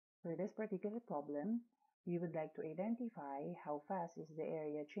For this particular problem, we would like to identify how fast is the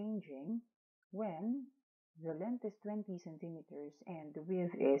area changing when the length is 20 centimeters and the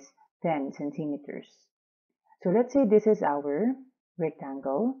width is 10 centimeters. So let's say this is our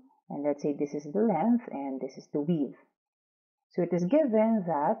rectangle, and let's say this is the length and this is the width. So it is given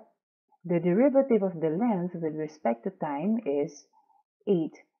that the derivative of the length with respect to time is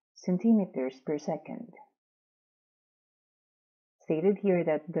 8 centimeters per second. Stated here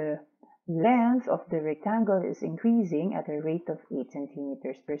that the length of the rectangle is increasing at a rate of 8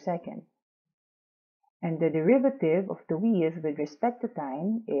 centimeters per second. And the derivative of the width with respect to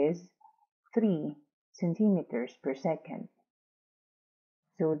time is 3 centimeters per second.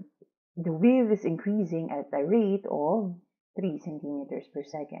 So the width is increasing at a rate of 3 centimeters per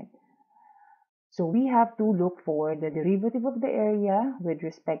second. So we have to look for the derivative of the area with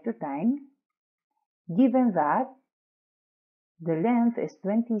respect to time, given that the length is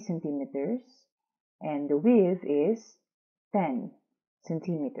 20 centimeters and the width is 10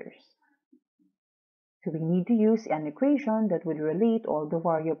 centimeters. So we need to use an equation that would relate all the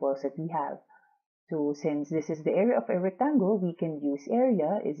variables that we have. So since this is the area of a rectangle, we can use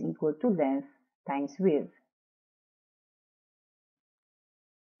area is equal to length times width.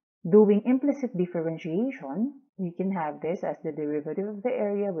 Doing implicit differentiation, we can have this as the derivative of the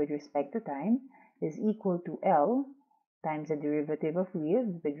area with respect to time is equal to L times the derivative of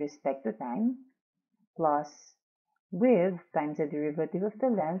width with respect to time plus width times the derivative of the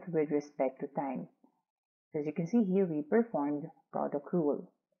length with respect to time. As you can see here, we performed product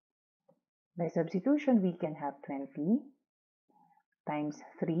rule. By substitution, we can have 20 times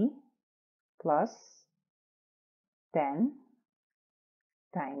 3 plus 10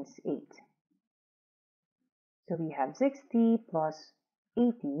 times 8. So we have 60 plus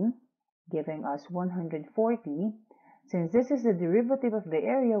 80 giving us 140. Since this is the derivative of the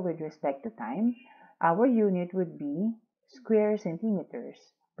area with respect to time, our unit would be square centimeters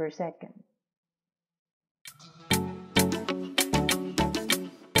per second.